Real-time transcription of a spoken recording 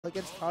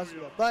against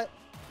Kazuya. But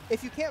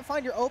if you can't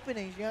find your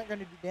openings, you aren't going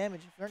to do damage.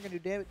 If you aren't going to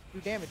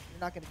do damage,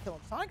 you're not going to kill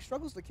him. Sonic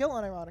struggles to kill,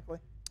 unironically.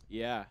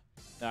 Yeah,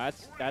 no,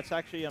 that's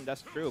actually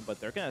that's true. But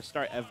they're gonna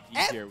start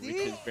FD here, which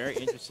is very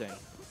interesting.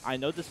 I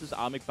know this is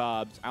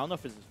Obmcbob's. I don't know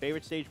if it's his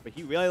favorite stage, but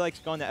he really likes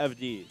going to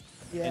FD.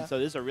 Yeah. And so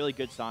this is a really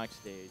good Sonic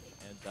stage.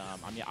 And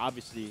I mean,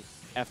 obviously,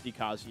 FD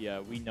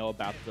Kazuya, we know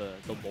about the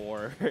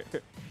lore,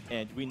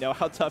 and we know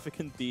how tough it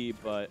can be.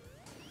 But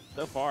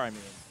so far, I mean,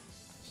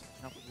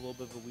 with a little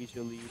bit of a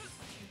Wheezer lead.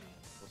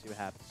 We'll see what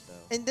happens,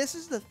 though. And this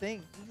is the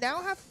thing.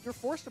 You're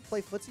forced to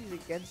play footsies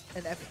against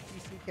an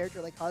FGC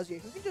character like Kazuya,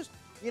 who can just,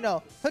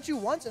 touch you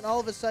once, and all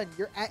of a sudden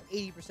you're at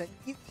 80%.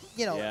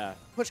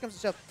 Push comes to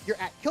shove, you're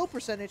at kill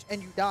percentage, and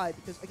you die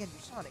because, again,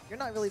 you're Sonic. You're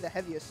not really the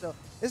heaviest. So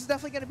this is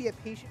definitely going to be a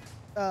patient,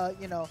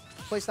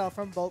 playstyle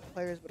from both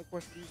players. But, of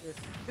course, Wheezer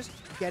just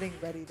getting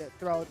ready to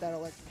throw out that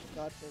electric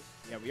God Fist.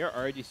 Yeah, we are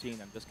already seeing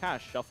them just kind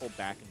of shuffle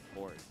back and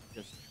forth,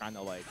 just trying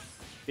to,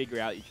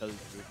 figure out each other's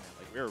movement.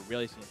 We're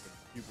really seeing some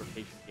super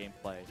patient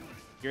gameplay.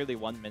 Nearly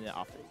 1 minute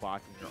off the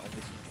clock, and you're only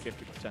seeing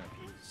 50%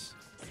 apiece.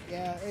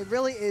 Yeah, it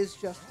really is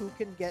just who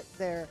can get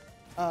their,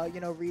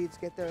 reads,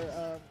 get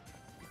their,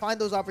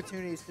 find those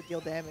opportunities to deal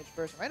damage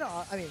first. Right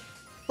now, I mean,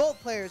 both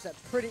players at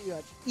pretty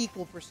much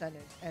equal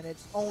percentage, and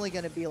it's only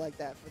going to be like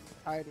that for the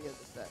entirety of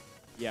the set.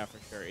 Yeah, for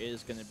sure. It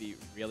is going to be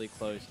really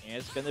close, and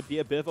it's going to be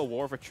a bit of a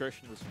war of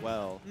attrition as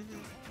well.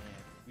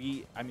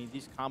 I mean,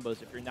 these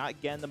combos, if you're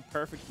not getting them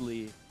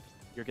perfectly,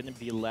 you're going to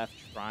be left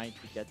trying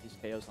to get these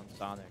KOs on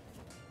Sonic.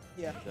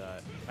 Yeah. And,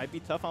 it might be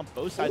tough on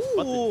both sides,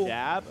 but the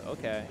jab,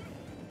 okay.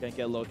 Gonna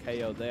get a low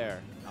KO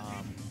there.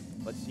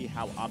 Let's see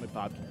how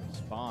Obmcbob can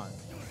respond.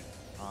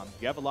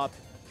 You have a lot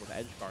with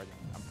edge guarding.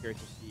 I'm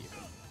curious to see if he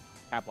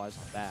capitalize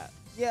on that.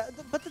 Yeah,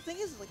 but the thing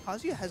is,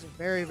 Kazuya has a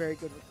very, very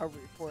good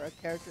recovery for a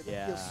character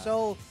that feels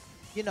so,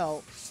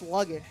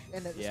 sluggish,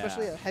 and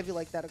especially a heavy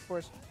like that. Of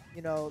course,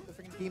 the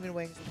freaking Demon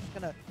Wings.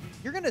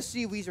 You're gonna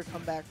see Wheezer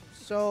come back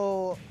from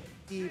so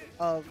deep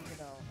of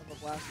a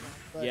blast line.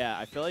 But yeah,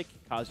 I feel like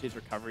Kazuya's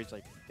recovery is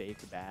fake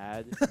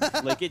bad.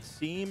 It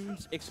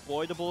seems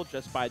exploitable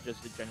just by the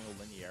general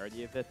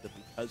linearity of it, but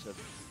because of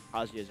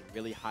Kazuya's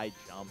really high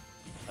jump,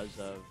 because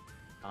of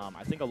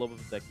I think a little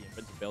bit of the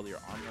invincibility or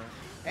armor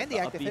and the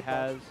active hitbox.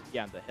 Has,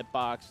 yeah, and the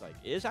hitbox,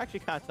 it is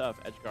actually kind of tough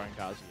edge guarding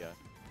Kazuya.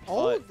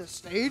 Oh, the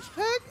stage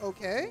tech?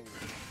 Okay.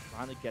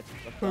 Trying to get some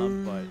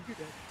done,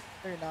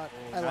 but you're not.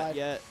 Oh, I not lied.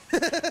 yet.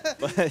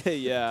 But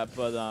yeah,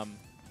 but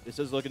this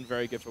is looking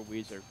very good for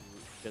Wheezer, who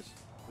just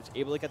was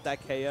able to get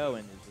that KO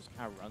and is just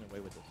kind of running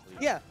away with this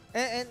lead. Yeah,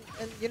 and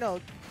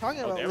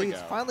talking about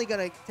leads, finally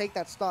gonna take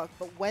that stock.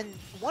 But when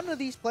one of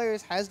these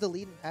players has the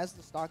lead and has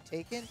the stock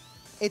taken,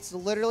 it's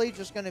literally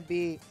just gonna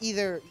be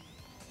either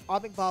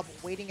Obmcbob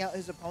waiting out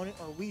his opponent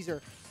or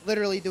Wheezer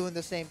literally doing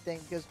the same thing.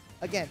 Because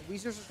again,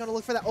 Wheezer's just gonna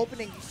look for that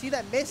opening. You see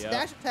that miss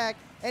dash attack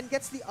and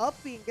gets the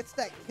up B and gets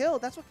that kill.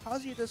 That's what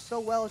Kazuya does so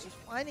well, is just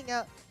finding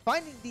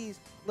these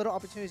little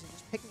opportunities and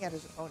just picking at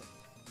his opponent.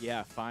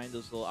 Yeah, find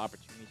those little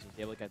opportunities and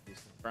be able to get these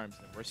confirms.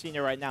 And we're seeing it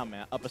right now,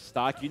 man. Up a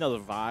stock, you know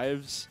the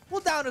vibes. Well,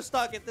 down a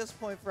stock at this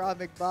point for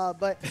Obmcbob,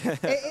 but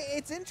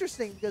it's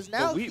interesting because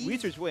now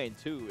Wheezer's winning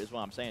too, is what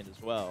I'm saying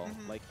as well.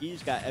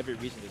 He's got every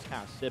reason to just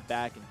kind of sit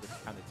back and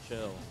just kind of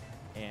chill.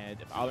 And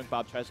if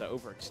Obmcbob tries to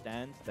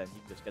overextend, then he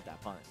can just get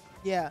that punish.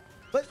 Yeah,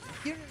 but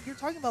you're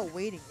talking about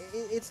waiting.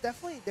 It's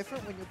definitely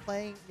different when you're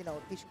playing, a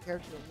patient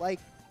character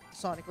like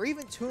Sonic, or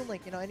even Toon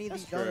Link, any of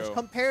these donors,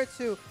 compared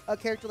to a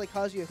character like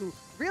Kazuya, who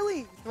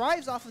really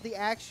thrives off of the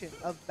action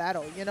of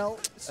battle,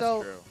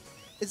 So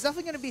it's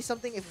definitely going to be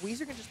something if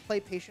Wheezer can just play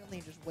patiently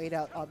and just wait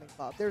out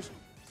Obmcbob. There's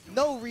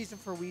no reason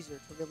for Wheezer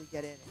to really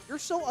get in. You're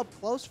so up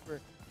close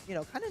for,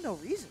 kind of no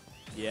reason.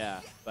 Yeah,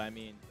 but I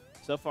mean,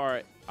 so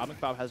far,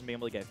 Obmcbob hasn't been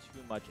able to get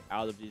too much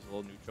out of these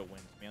little neutral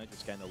wins, mainly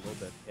just getting a little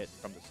bit hit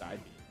from the side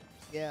beam.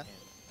 Yeah. And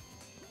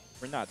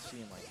we're not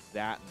seeing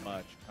that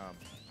much come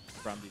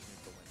from these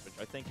neutral wins, which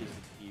I think is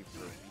the key for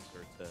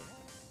Wheezer to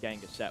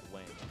getting a set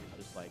win.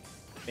 It's just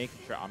making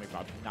sure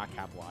Obmcbob does not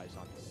capitalize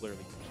on clearly.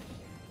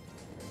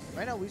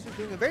 Right now, Wheezer's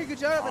doing a very good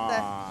job at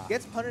that.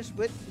 Gets punished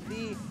with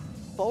the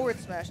forward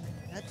smash.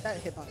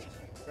 That hitbox is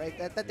great,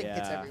 right? That thing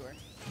hits everywhere.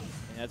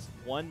 And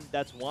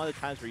that's one of the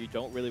times where you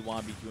don't really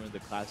want to be doing the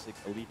classic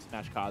Elite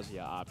Smash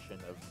Kazuya option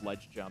of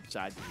ledge jump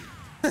side B.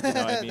 You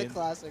know what I mean? The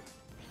classic.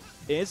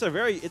 And it's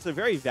a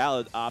very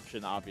valid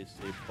option,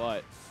 obviously,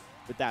 but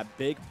with that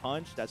big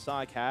punch that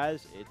Sonic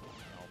has,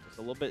 it's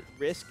a little bit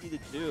risky to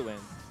do, and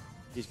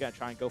he's gonna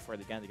try and go for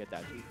it again to get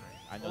that beat.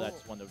 I know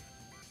that's one of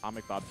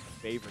Obmcbob's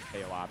favorite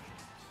KO options.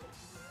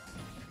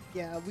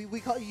 Yeah, you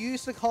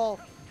used to call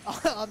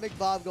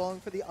Obmcbob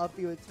going for the up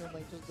B with Toon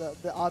Link, just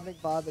the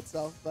Obmcbob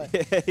itself. But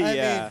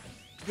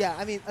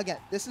I mean, again,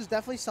 this is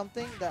definitely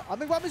something that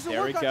Obmcbob is to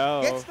work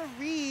on. Gets the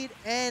read,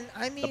 and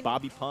I mean the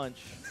Bobby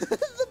punch.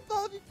 The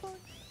Bobby punch.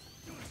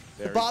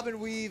 The bob and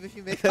weave, if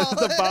you may call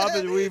The bob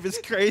and weave is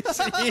crazy.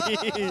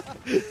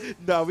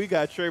 No, we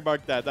got to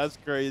trademark that. That's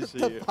crazy.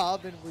 The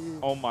bob and weave.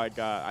 Oh my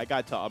god, I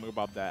got to tell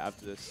Obmcbob that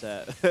after this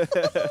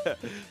set.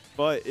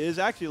 But it is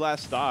actually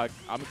last stock.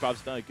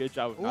 Obmcbob's done a good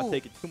job of not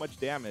taking too much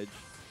damage.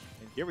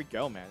 And here we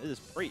go, man. It is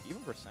pretty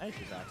even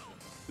percentages actually.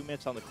 2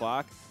 minutes on the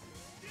clock.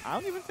 I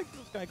don't even think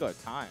this is gonna go to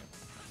time.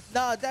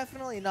 No,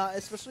 definitely not,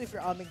 especially if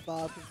you're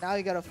Obmcbob, because now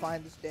you gotta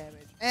find this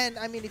damage. And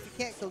I mean, if you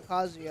can't kill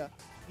Kazuya,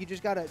 you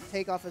just gotta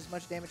take off as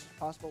much damage as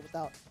possible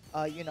without,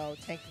 you know,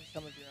 tanking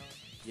some of your own.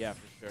 Yeah,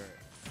 for sure.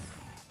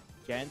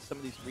 Getting some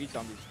of these reads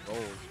on these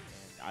rolls,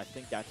 and I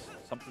think that's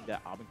something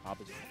that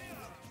Obmcbob is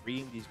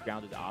reading these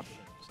grounded options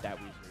that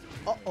Wheezer.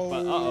 Uh-oh.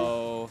 But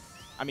uh-oh.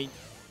 I mean,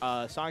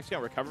 Sonic's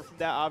gonna recover from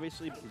that,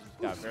 obviously, because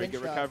he's got very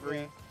good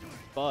recovery. Yeah.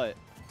 But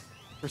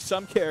for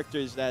some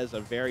characters, that is a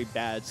very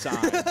bad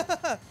sign.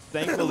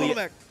 Thankfully,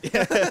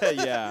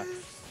 yeah.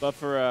 But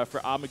for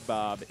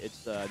Obmcbob,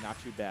 it's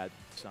not too bad.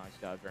 Sonic's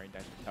got a very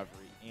nice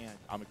recovery, and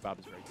Obmcbob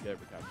is very good at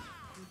recovery.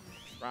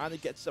 Trying to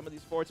get some of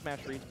these forward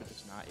smash reads, but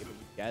just not able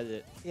to get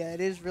it. Yeah, it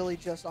is really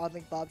just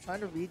Obmcbob trying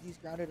to read these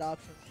grounded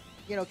options.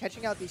 You know,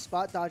 catching out these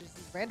spot dodges,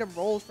 these random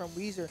rolls from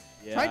Wheezer,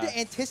 trying to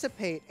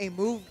anticipate a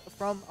move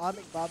from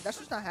Obmcbob. That's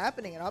just not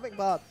happening. And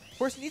Obmcbob, of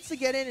course, needs to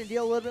get in and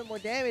deal a little bit more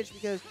damage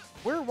because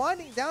we're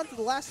winding down to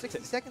the last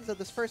 60 seconds of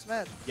this first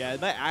match. Yeah, it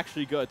might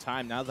actually go to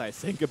time now that I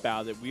think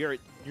about it. We are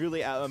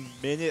nearly at a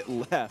minute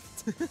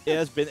left. It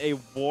has been a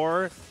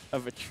war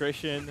of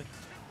attrition,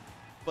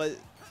 but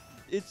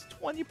it's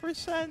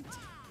 20%.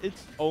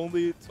 It's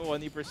only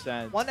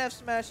 20%. One F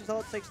smash is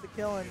all it takes to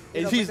kill him.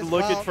 And he's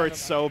looking for it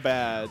so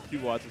bad. He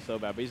wants it so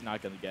bad, but he's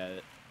not going to get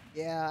it.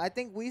 Yeah, I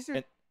think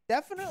Wheezer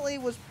definitely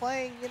was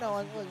playing, you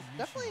know, was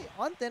definitely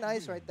on thin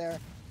ice right there.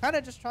 Kind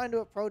of just trying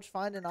to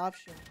find an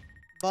option.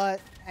 But,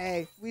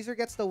 hey, Wheezer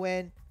gets the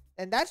win.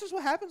 And that's just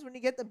what happens when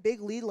you get the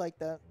big lead like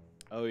that.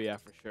 Oh, yeah,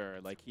 for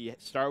sure. Like, he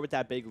started with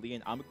that big lead,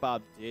 and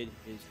Obmcbob did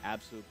his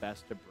absolute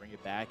best to bring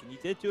it back. And he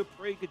did do a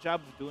pretty good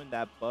job of doing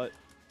that, but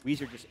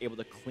Wheezer just able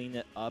to clean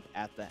it up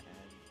at the end.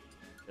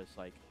 Just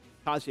like,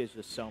 Kazuya has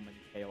just so many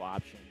KO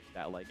options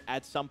that, like,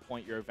 at some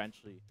point you're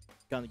eventually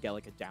gonna get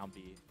like a down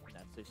B.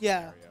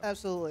 Yeah,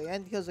 absolutely.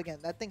 And because again,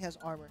 that thing has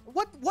armor.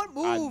 What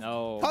move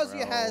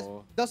Kazuya has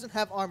doesn't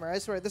have armor? I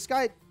swear, this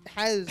guy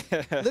has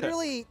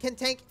literally can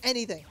tank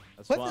anything.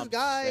 That's put this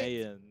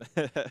guy,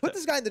 put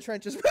this guy in the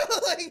trenches, bro.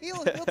 Like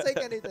he'll take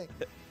anything.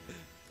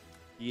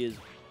 He is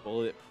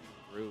bulletproof,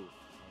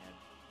 and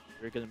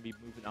we're gonna be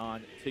moving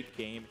on to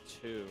game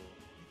 2.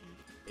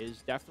 It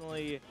is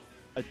definitely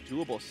a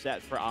doable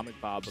set for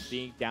Obmcbob, but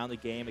being down the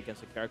game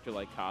against a character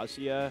like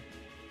Kazuya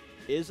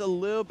is a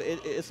little bit.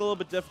 It's a little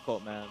bit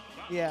difficult, man.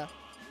 Yeah.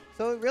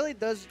 So it really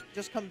does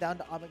just come down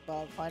to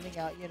Obmcbob finding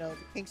out, you know,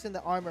 the kinks in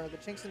the armor, the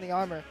chinks in the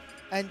armor,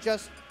 and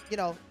just, you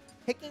know,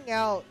 picking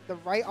out the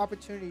right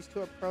opportunities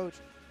to approach,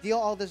 deal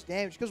all this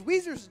damage. Because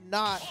Wheezer's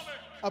not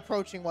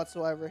approaching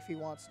whatsoever if he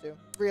wants to.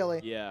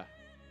 Really. Yeah.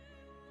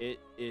 It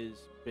has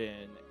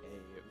been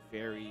a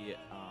very,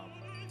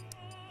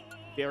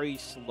 very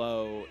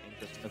slow and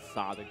just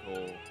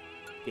methodical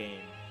game.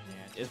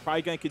 And it's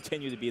probably going to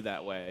continue to be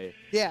that way.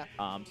 Yeah.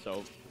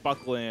 So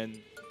buckle in,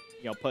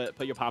 you know,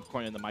 put your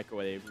popcorn in the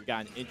microwave. We've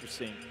got an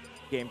interesting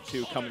game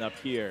 2 coming up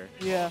here.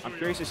 Yeah. I'm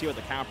curious to see what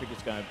the counter pick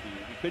is going to be.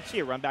 We could see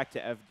a run back to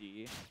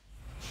FD.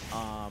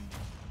 I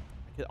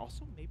could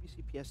also maybe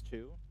see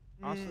PS2,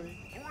 honestly.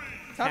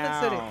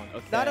 Town City.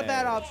 Okay. Not a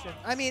bad option.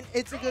 I mean,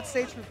 it's a good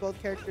stage for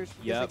both characters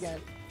because, again,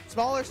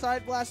 smaller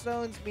side blast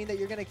zones mean that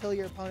you're going to kill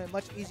your opponent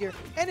much easier,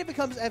 and it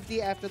becomes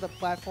FD after the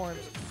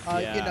platforms,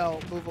 you know,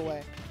 move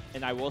away.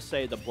 And I will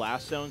say the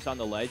blast zones on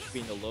the ledge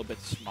being a little bit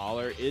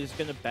smaller is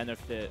going to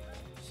benefit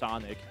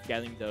Sonic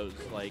getting those,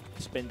 like,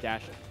 spin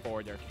dash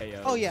forward or KOs.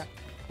 Oh, yeah.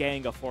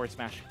 Getting a forward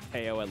smash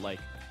KO at, like,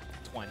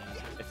 20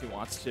 if he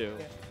wants to. Yeah.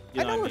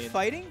 You know I know what we're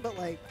fighting, but,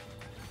 like,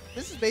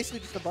 this is basically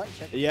just a button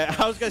check. Yeah,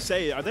 I was going to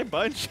say, are they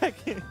button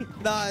checking?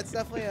 Nah, it's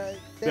definitely a...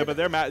 Yeah, but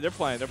they're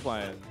playing.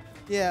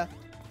 Yeah.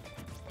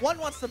 One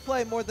wants to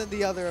play more than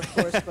the other, of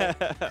course,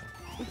 but...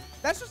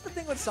 That's just the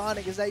thing with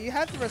Sonic, is that you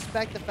have to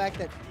respect the fact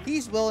that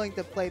he's willing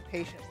to play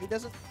patient.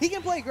 He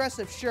can play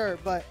aggressive, sure,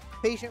 but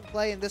patient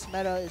play in this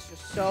meta is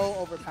just so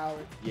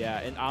overpowered. Yeah,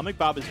 and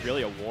Obmcbob is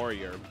really a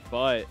warrior,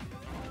 but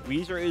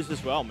Wheezer is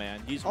as well,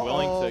 man. He's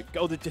willing to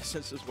go the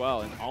distance as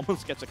well and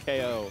almost gets a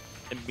KO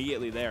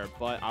immediately there,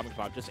 but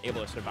Obmcbob just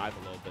able to survive a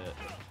little bit.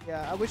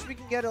 Yeah, I wish we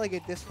could get like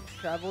a distance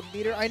traveled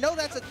meter. I know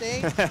that's a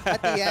thing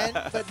at the end,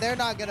 but they're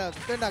not gonna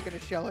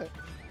show it.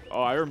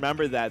 Oh, I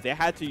remember that. They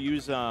had to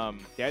use some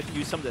of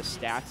the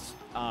stats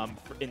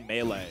in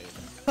Melee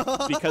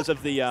because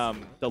of the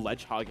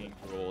ledge hogging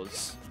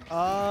rules.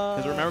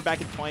 Because remember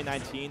back in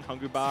 2019,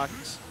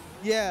 Hungrybox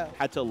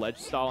had to ledge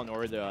stall in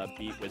order to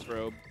beat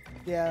Wizrobe.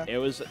 Yeah. That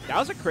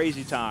was a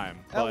crazy time.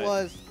 That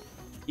was.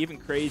 Even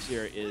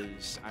crazier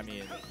is, I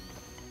mean,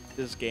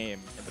 this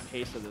game and the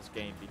pace of this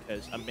game,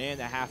 because a minute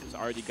and a half has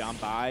already gone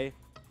by.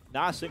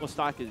 Not a single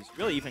stock is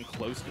really even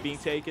close to being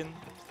taken.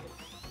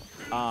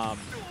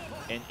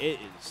 And it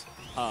is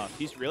tough.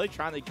 He's really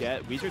trying to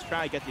get, Wheezer's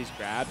trying to get these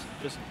grabs,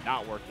 just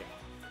not working.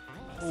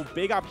 Oh,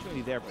 big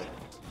opportunity there, but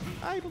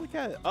not able to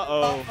get it.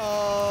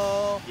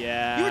 Uh-oh.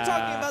 Yeah. You were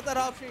talking about that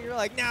option, you're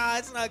like, nah,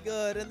 it's not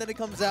good. And then it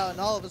comes out, and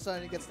all of a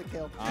sudden it gets the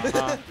kill.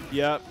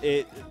 Yep.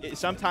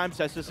 Sometimes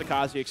that's just a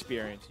Kazuya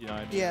experience, you know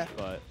what I mean? Yeah.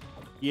 But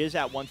He is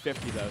at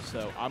 150 though,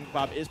 so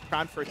Obmcbob is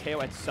primed for a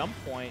KO at some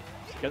point.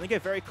 Gonna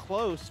get very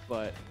close,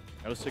 but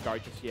no cigar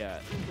just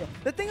yet. Yeah.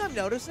 The thing I'm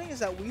noticing is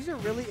that Wheezer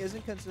really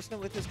isn't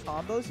consistent with his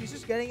combos. He's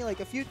just getting like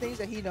a few things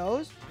that he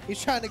knows.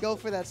 He's trying to go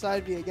for that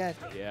side B again.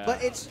 Yeah.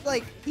 But it's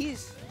like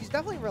he's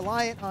definitely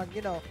reliant on,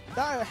 you know,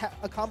 not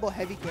a combo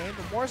heavy game,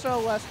 but more so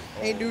or less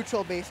a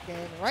neutral based game.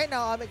 And right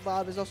now,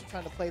 Obmcbob is also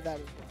trying to play that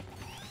as well.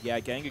 Yeah,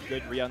 getting a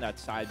good read on that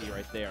side B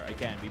right there.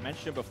 Again, we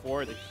mentioned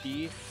before, the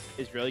key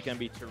is really going to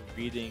be to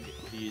reading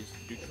these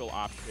neutral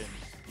options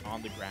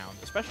on the ground,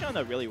 especially on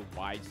a really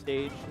wide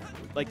stage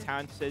like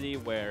Town City,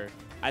 where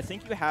I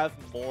think you have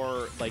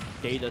more like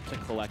data to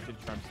collect in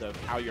terms of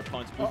how your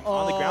opponent's moving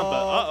on the ground.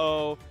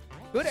 But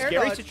good air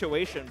scary dodge.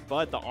 Situation,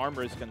 but the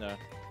armor is going to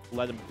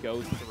let him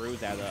go through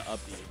that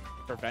up B,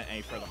 prevent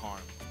any further harm.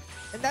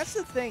 And that's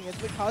the thing,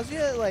 is with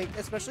Kazuya, like,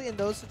 especially in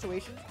those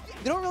situations,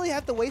 you don't really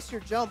have to waste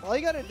your jump. All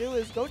you gotta do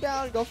is go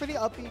down and go for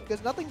the up B,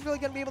 because nothing's really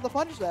gonna be able to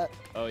punish that.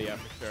 Oh yeah,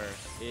 for sure.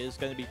 It is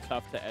gonna be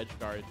tough to edge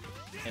guard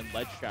and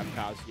ledge trap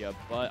Kazuya,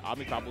 but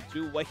Obmcbob will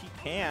do what he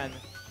can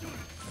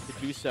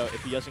to do so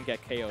if he doesn't get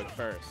KO'd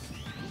first.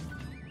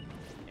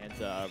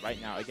 And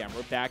right now, again,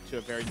 we're back to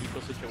a very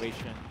neutral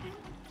situation.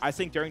 I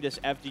think during this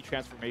FD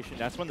transformation,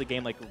 that's when the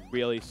game like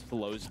really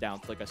slows down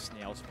to like a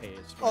snail's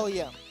pace. Oh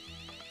yeah.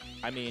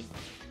 I mean,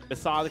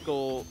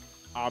 methodical,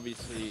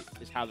 obviously,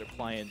 is how they're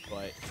playing,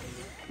 but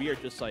we are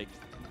just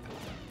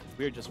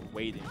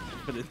waiting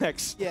for the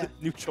next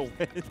neutral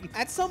win.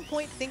 At some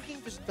point,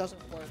 thinking just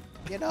doesn't work,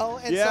 you know?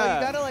 And so you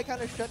gotta like kind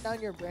of shut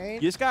down your brain.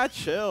 You just gotta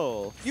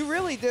chill. You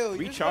really do.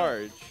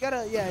 Recharge. You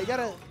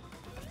gotta,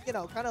 you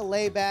know, kind of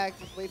lay back,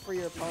 just wait for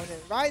your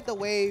opponent. Ride the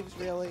waves,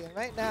 really. And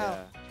right now,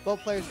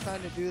 both players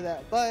trying to do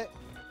that. But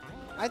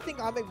I think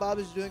Obmcbob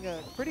is doing a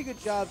pretty good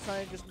job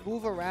trying to just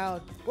move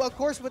around. Well, of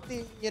course, with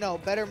the, you know,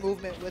 better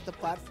movement with the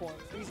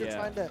platforms. He's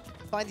trying to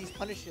find these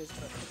punishes,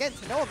 but again,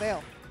 to no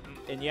avail.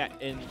 And yeah,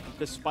 and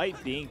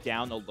despite being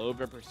down a low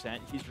bit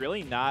percent, he's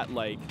really not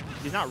like,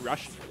 he's not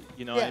rushing it,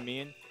 you know what I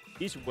mean?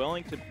 He's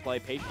willing to play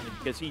patiently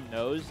because he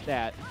knows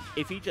that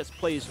if he just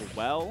plays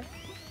well,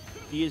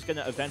 he is going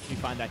to eventually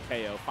find that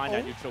KO, find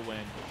that neutral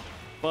win.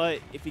 But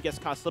if he gets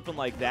caught slipping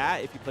like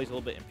that, if he plays a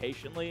little bit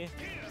impatiently,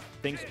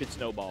 things could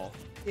snowball.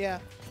 Yeah,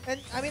 and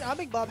I mean,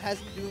 Obmcbob has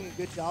been doing a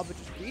good job of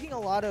just reading a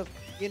lot of,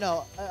 you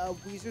know,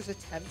 Wheezer's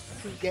attempts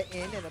to get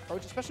in and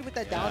approach, especially with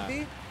that down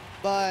B.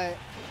 But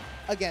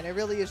again, it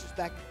really is just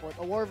back and forth,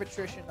 a war of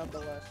attrition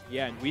nonetheless.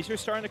 Yeah, and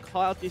Wheezer's starting to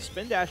call out these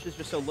spin dashes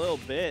just a little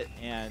bit,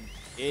 and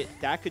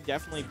that could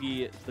definitely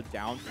be the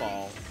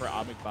downfall for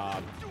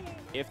Obmcbob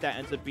if that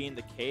ends up being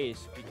the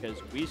case, because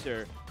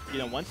Wheezer, you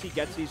know, once he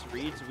gets these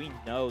reads, we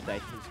know that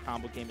his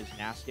combo game is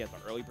nasty at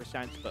the early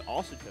percents, but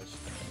also just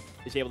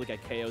is able to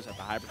get KOs at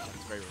the high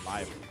percents very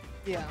reliably.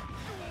 Yeah.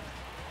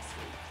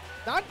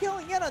 Not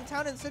killing yet on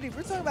Town and City.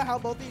 We're talking about how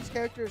both these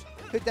characters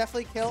could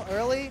definitely kill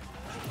early.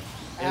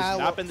 It has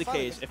not been the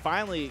case. It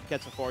finally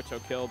gets a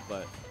 4-2 kill,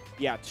 but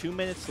yeah, 2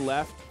 minutes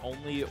left.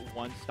 Only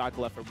one stock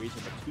left for Wheezer,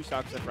 but 2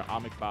 stocks left for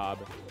Obmcbob.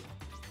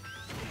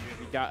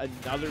 We got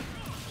another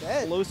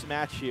close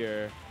match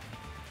here.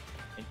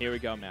 And here we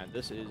go, man.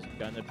 This is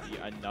going to be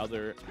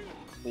another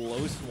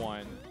close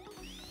one.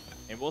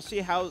 And we'll see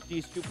how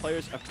these two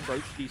players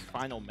approach these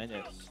final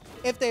minutes.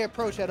 If they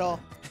approach at all.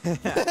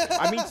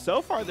 I mean,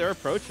 so far they're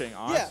approaching,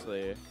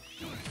 honestly. Yeah.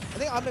 I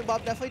think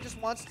Obmcbob definitely just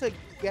wants to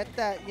get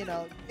that, you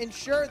know,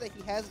 ensure that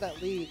he has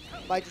that lead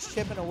by just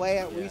chipping away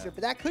at Wheezer.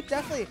 But that could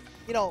definitely,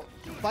 you know,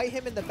 bite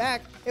him in the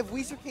back if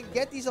Wheezer can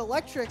get these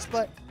electrics.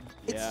 But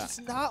it's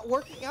just not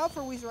working out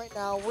for Wheezer right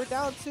now. We're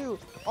down to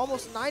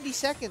almost 90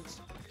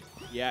 seconds.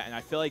 Yeah, and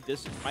I feel like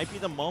this might be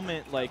the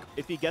moment, like,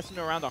 if he gets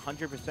into around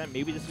 100%,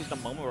 maybe this is the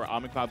moment where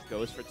Obmcbob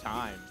goes for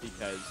time,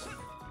 because,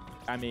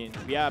 I mean,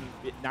 we have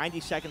 90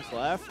 seconds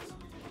left.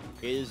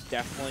 It is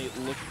definitely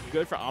looking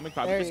good for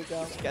Obmcbob. There you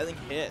go. He's getting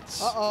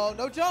hits. Uh-oh,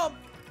 no jump.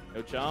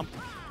 No jump.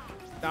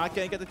 Not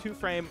going to get the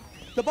 2-frame.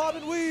 The bob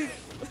and weave.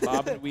 The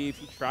bob and weave.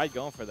 He tried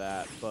going for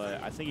that,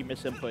 but I think he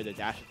misinputted a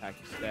dash attack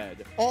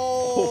instead.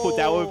 Oh,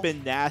 that would have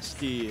been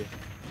nasty.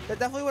 That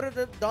definitely would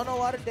have done a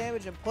lot of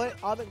damage and put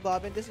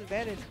Obmcbob in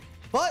disadvantage.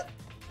 But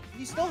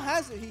he still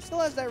has it. He still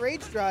has that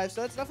rage drive, so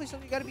that's definitely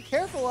something you got to be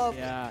careful of.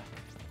 Yeah.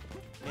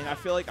 And I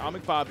feel like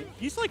Obmcbob,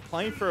 he's like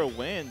playing for a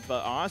win,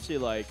 but honestly,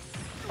 like,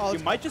 you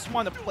might just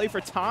want to play for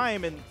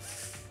time, and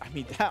I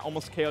mean, that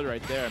almost KO'd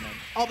right there, man.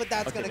 Oh, but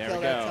that's going to kill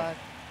that time.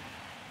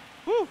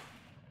 Whew.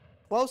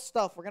 Close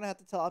stuff. We're going to have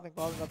to tell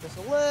Obmcbob about this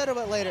a little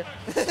bit later.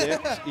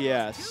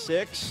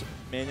 6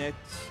 minutes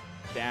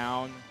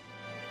down.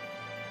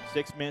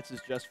 6 minutes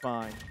is just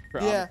fine for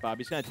Obmcbob.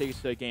 He's going to take us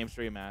to Game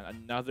 3, man.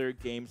 Another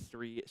Game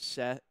 3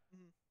 set.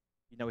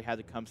 You know, we had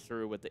to come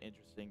through with the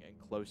interesting and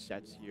close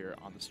sets here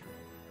on the stream.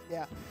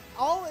 Yeah.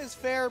 All is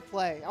fair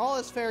play. All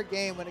is fair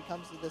game when it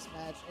comes to this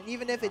match. And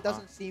even if it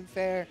doesn't seem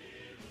fair,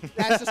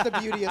 that's just the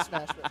beauty of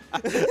Smash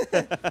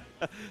Bros.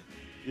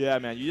 Yeah,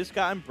 man. You just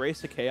got to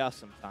embrace the chaos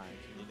sometimes,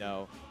 you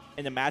know.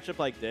 in a matchup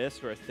like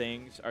this where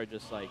things are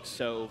just like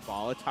so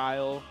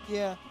volatile,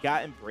 yeah, you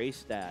gotta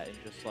embrace that and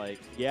just like,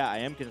 yeah, I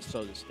am gonna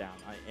slow this down.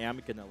 I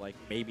am gonna like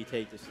maybe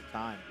take this to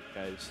time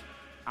because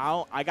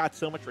I got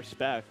so much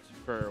respect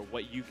for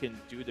what you can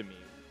do to me,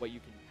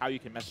 how you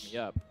can mess me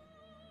up,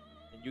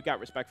 and you got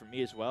respect for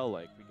me as well.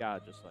 Like we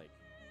gotta just like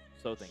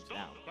slow things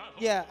down.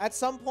 Yeah, at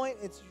some point,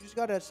 you just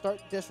got to start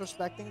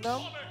disrespecting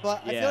them.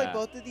 But I feel like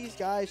both of these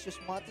guys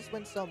just want this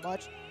win so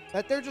much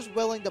that they're just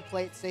willing to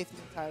play it safe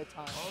the entire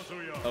time.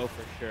 Oh,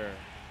 for sure.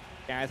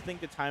 And I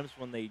think the times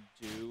when they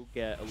do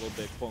get a little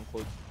bit,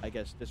 quote-unquote, I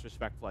guess,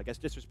 disrespectful,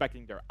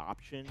 disrespecting their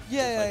options.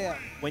 Yeah.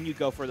 When you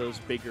go for those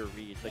bigger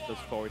reads, like those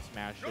forward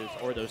smashes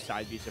or those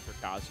side beats for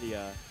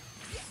Kazuya.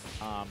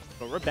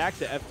 But we're back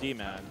to FD,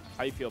 man.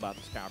 How do you feel about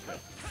this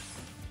conference?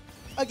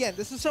 Again,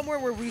 this is somewhere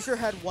where Wheezer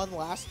had won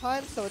last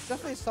time, so it's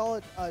definitely a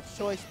solid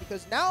choice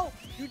because now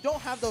you don't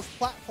have those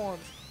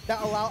platforms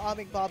that allow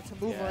Obmcbob to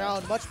move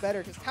around much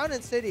better. Because Town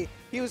and City,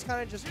 he was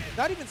kind of just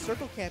not even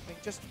circle camping,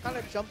 just kind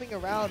of jumping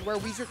around where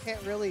Wheezer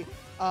can't really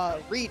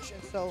reach.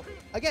 And so,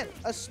 again,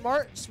 a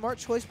smart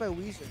choice by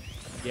Wheezer.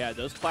 Yeah,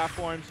 those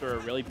platforms were a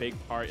really big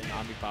part in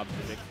Obmcbob's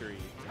victory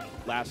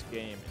last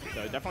game.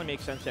 So it definitely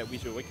makes sense that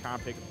Wheezer would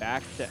comp pick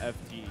back to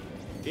FD.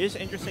 It is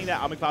interesting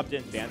that Obmcbob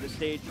didn't ban the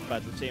stage,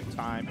 but at the same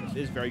time, it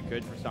is very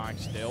good for Sonic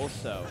still,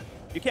 so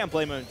you can't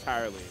blame him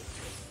entirely.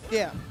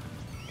 Yeah.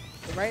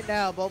 So right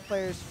now, both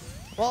players,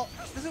 well,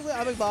 specifically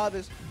Obmcbob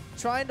is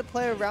trying to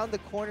play around the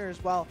corner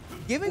as well,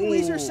 giving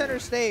Wheezer center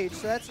stage,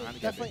 so that's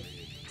definitely,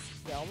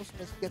 almost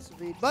gets the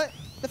read. But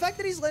the fact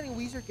that he's letting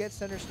Wheezer get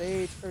center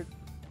stage,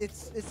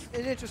 it's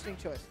an interesting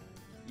choice.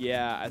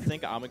 Yeah, I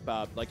think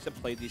Obmcbob likes to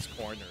play these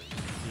corners,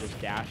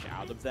 just dash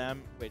out of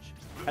them, which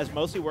has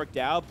mostly worked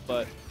out,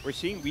 but we're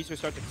seeing Wheezer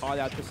start to call it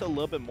out just a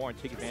little bit more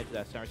and take advantage of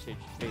that center stage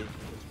space,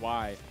 which is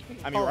why.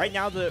 I mean, right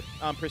now the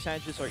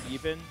percentages are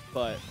even,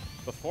 but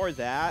before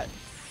that,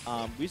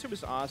 Wheezer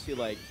was honestly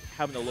like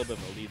having a little bit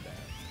of a lead there.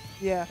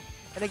 Yeah,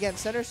 and again,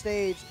 center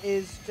stage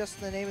is just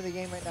the name of the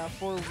game right now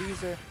for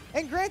Wheezer.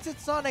 And granted,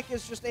 Sonic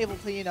is just able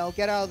to,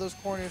 get out of those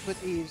corners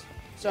with ease.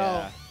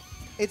 So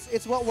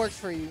it's what works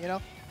for you,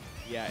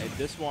 Yeah, in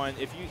this one,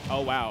 if you...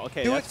 Oh, wow.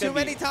 Okay, do it too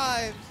many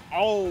times.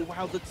 Oh,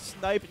 wow. The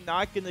snipe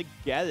not going to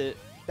get it.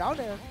 Down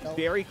there. No.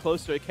 Very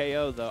close to a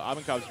KO, though.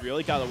 Obmcbob's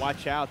really got to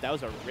watch out. That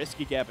was a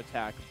risky gap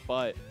attack,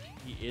 but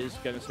he is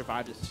going to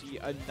survive to see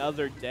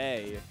another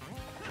day.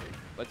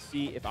 Let's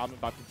see if Obmcbob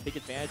can take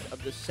advantage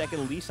of the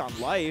second lease on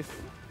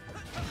life.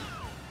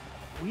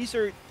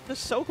 Wheezer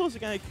just so close to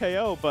getting a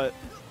KO, but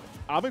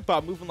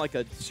Obmcbob moving like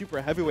a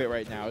super heavyweight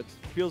right now. It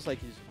feels like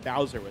he's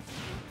Bowser with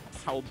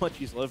how much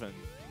he's living.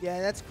 Yeah,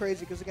 that's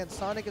crazy because, again,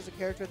 Sonic is a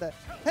character that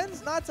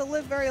tends not to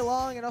live very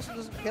long and also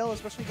doesn't kill,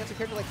 especially against a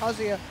character like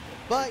Kazuya.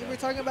 But we're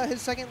talking about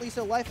his second lease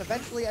of life.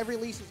 Eventually, every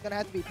lease is going to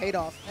have to be paid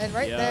off. And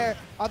right there,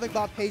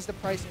 Obmcbob pays the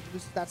price and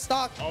loses that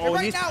stock. Oh, and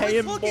right he's now, paying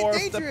it's looking more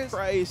dangerous. The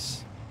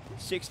price.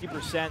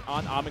 60%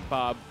 on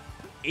Obmcbob,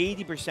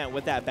 80%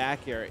 with that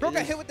back air. Bro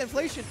got hit with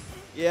inflation.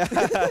 Yeah,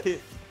 he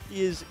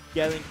is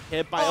getting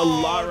hit by a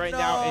lot right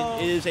now,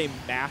 and it is a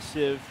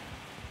massive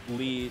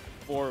lead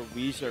for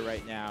Wheezer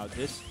right now.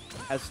 This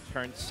has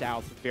turned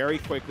south very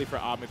quickly for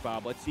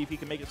Obmcbob. Let's see if he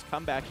can make his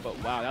comeback, but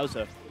wow, that was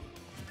a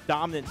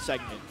dominant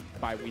segment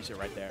by Wheezer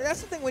right there.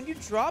 That's the thing, when you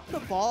drop the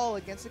ball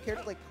against a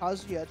character like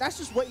Kazuya, that's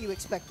just what you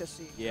expect to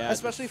see. Yeah.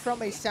 Especially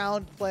from a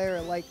sound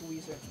player like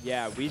Wheezer.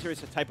 Yeah, Wheezer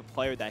is the type of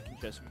player that can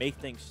just make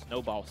things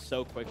snowball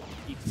so quickly.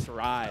 He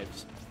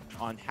thrives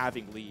on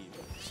having leads.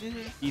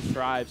 He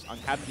thrives on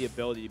having the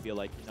ability to be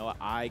like, you know what,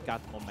 I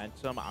got the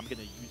momentum, I'm going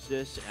to use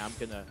this, and I'm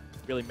going to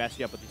really mess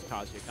you up with these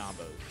Kazuya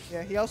combos.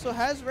 Yeah, he also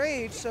has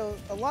Rage, so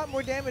a lot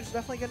more damage is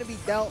definitely going to be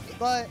dealt,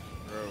 but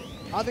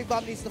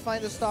Obmcbob needs to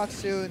find the stock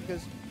soon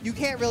because you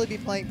can't really be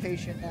playing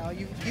patient now.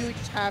 You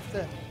just have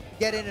to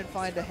get in and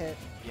find a hit.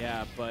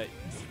 Yeah, but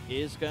it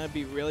is going to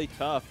be really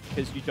tough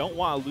because you don't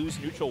want to lose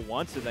neutral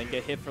once and then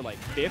get hit for like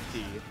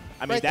 50.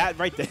 I mean, that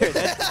right there,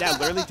 that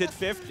literally did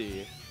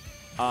 50.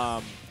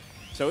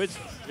 So it's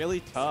really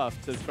tough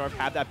to sort of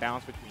have that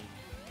balance between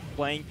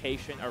playing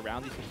patient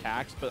around these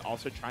attacks, but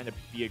also trying to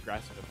be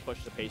aggressive and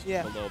push the pace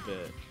a little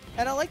bit.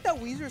 And I like that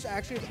Wheezer is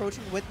actually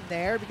approaching with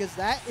Nair because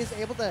that is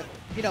able to,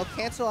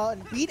 cancel out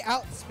and beat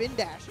out Spin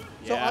Dash.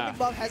 So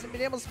Obmcbob hasn't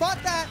been able to spot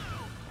that.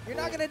 You're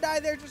not going to die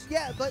there just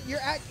yet, but you're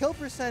at kill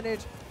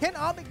percentage. Can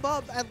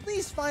Obmcbob at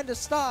least find a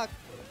stock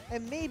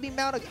and maybe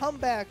mount a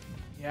comeback?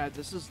 Yeah,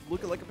 this is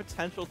looking like a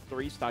potential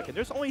 3 stock, and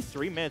there's only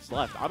 3 minutes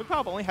left.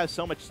 Obmcbob only has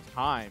so much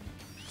time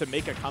to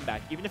make a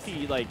comeback, even if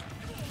he,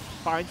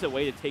 finds a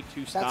way to take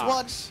 2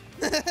 stocks.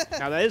 That's 1.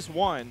 Now, that is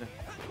 1.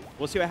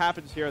 We'll see what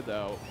happens here,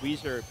 though.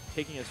 Wheezer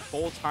taking his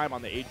full time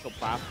on the Angel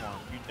platform.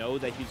 You know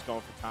that he's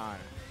going for time.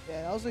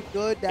 Yeah, that was a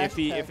good dash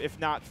attack. If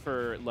not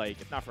for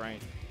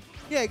anything.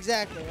 Yeah,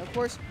 exactly. Of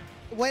course,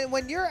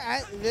 when you're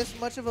at this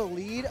much of a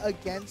lead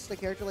against a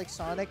character like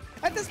Sonic,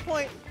 at this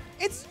point,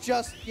 it's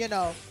just,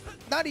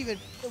 not even,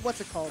 what's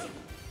it called?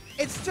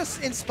 It's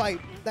just in spite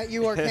that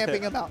you are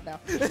camping him out now.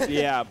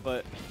 Yeah,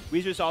 but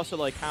Wheezer's also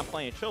kind of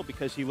playing chill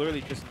because he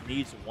literally just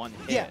needs 1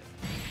 hit. Yeah.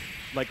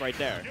 Right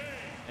there.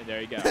 And there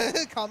you go.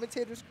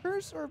 Commentator's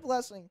curse or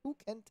blessing? Who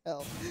can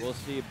tell? We'll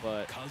see,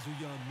 but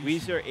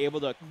Wheezer able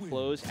to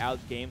close out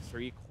Game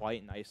 3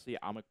 quite nicely.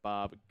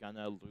 Obmcbob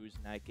gonna lose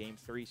in that Game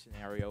 3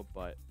 scenario,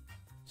 but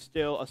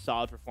still a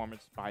solid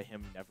performance by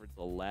him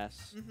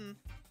nevertheless.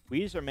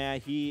 Wheezer, man,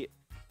 he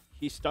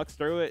stuck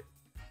through it.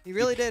 He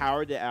really did.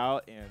 Powered it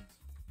out, and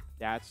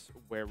that's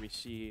where we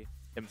see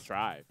him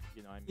thrive.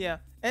 You know what I mean? Yeah,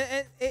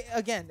 and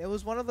again, it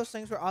was one of those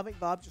things where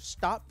Obmcbob just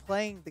stopped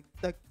playing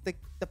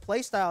the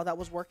play style that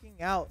was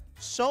working out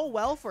so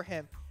well for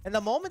him. And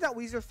the moment that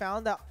Wheezer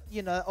found that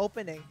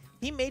opening,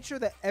 he made sure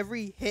that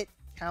every hit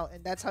count,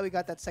 and that's how he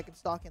got that second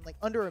stock in like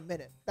under a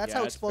minute. That's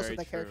how explosive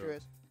that character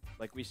is.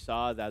 Like we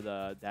saw that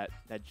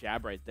that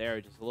jab right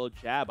there, just a little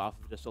jab off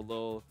of just a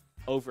little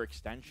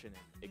overextension, and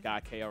it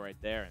got KO right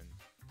there, and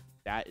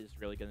that is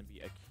really going to be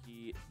a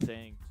key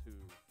thing to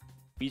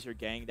Wheezer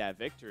getting that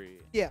victory.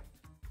 Yeah.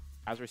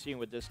 As we're seeing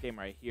with this game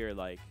right here,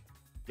 like,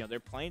 they're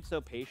playing so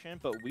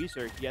patient, but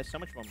Wheezer, he has so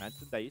much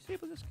momentum that he's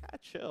able to just kind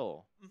of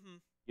chill,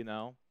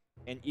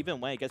 And even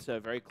when it gets to a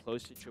very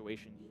close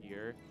situation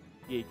here,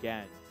 he,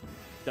 again,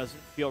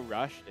 doesn't feel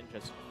rushed and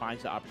just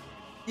finds the opportunity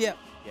to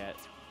get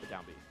the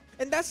down B.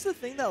 And that's the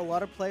thing that a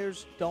lot of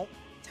players don't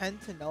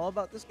tend to know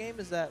about this game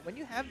is that when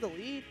you have the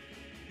lead,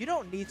 you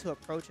don't need to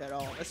approach at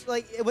all. It's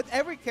like with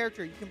every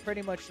character, you can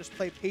pretty much just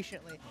play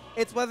patiently.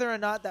 It's whether or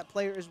not that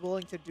player is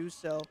willing to do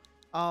so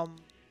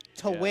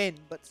to win.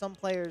 But some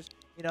players,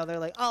 they're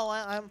like, oh,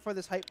 I'm for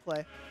this hype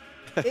play.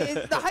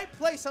 The hype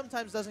play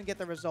sometimes doesn't get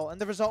the result,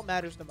 and the result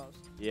matters the most.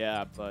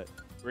 Yeah, but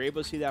we're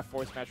able to see that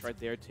fourth match right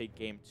there take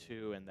Game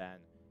 2, and then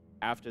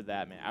after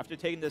that, man, after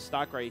taking this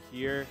stock right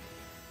here,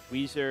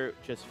 Wheezer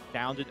just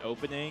found an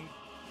opening,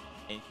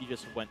 and he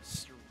just went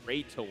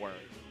straight to work.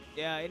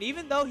 Yeah, and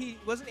even though he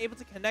wasn't able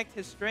to connect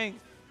his strings,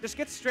 just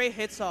gets straight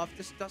hits off,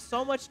 just does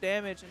so much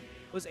damage, and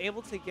was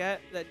able to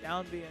get that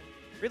down B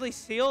and really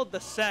sealed the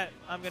set,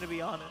 I'm going to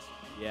be honest.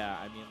 Yeah,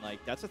 I mean,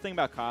 like, that's the thing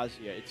about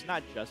Kazuya. It's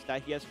not just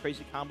that he has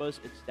crazy combos,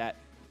 it's that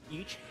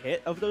each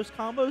hit of those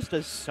combos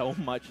does so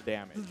much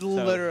damage.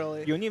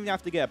 Literally. So you don't even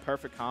have to get a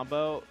perfect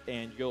combo,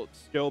 and you'll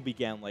still be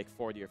getting, like,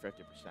 40 or 50%.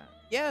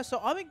 Yeah, so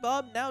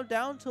Obmcbob now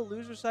down to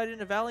loser side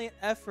in a valiant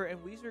effort,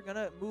 and Wheezer going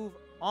to move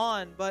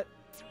on, but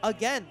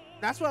again,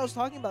 that's what I was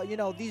talking about.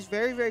 These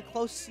very, very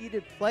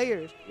close-seeded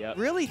players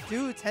really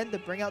do tend to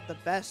bring out the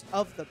best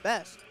of the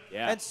best.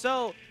 Yeah. And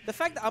so the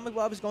fact that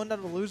Obmcbob is going down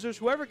to losers,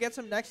 whoever gets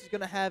him next is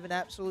going to have an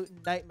absolute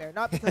nightmare.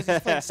 Not because he's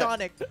playing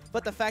Sonic,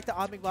 but the fact that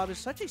Obmcbob is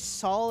such a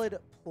solid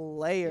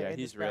player. Yeah,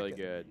 he's really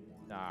good.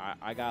 Nah,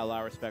 I got a lot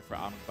of respect for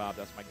Obmcbob.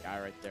 That's my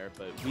guy right there.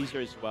 But Wheezer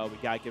as well, we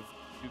got to give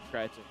due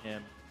credit to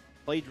him.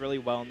 Played really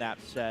well in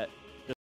that set.